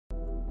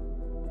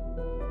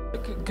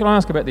Can I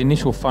ask about the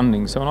initial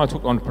funding? So when I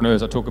talk to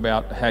entrepreneurs, I talk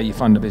about how you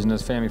fund a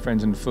business, family,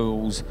 friends and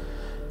fools,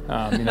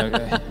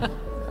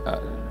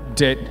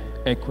 debt,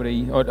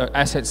 equity, or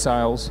asset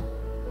sales,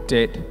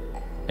 debt,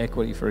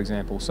 equity, for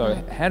example. So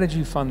how did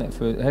you fund that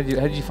first? How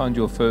did you fund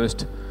your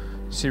first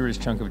serious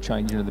chunk of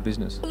change into the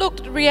business?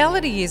 Look, the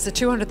reality is the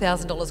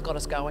 $200,000 got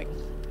us going.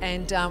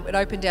 And it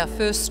opened our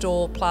first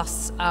store,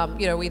 plus,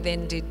 we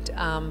then did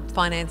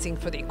financing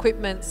for the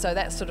equipment. So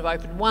that sort of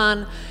opened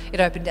one. It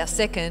opened our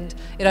second.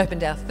 It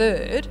opened our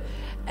third.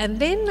 And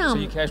then... so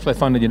you cash flow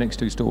funded your next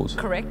 2 stores?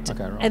 Correct.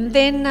 Okay, right. And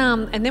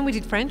then we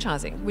did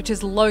franchising, which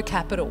is low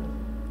capital.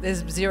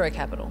 There's zero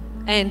capital.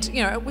 And,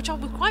 which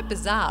was quite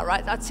bizarre,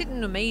 right? I'd sit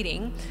in a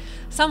meeting,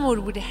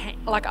 someone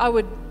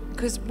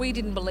because we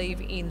didn't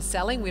believe in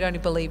selling, we'd only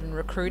believe in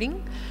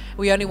recruiting.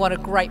 We only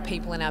wanted great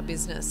people in our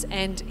business.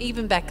 And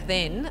even back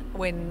then,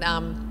 when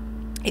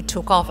it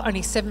took off,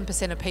 only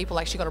 7% of people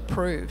actually got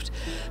approved.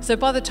 So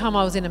by the time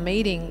I was in a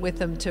meeting with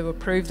them to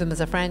approve them as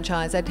a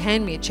franchise, they'd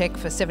hand me a cheque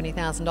for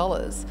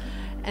 $70,000.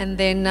 And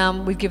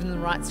then we'd give them the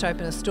rights to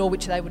open a store,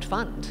 which they would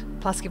fund,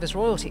 plus give us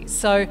royalties.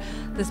 So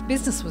this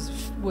business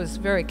was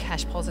very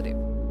cash positive.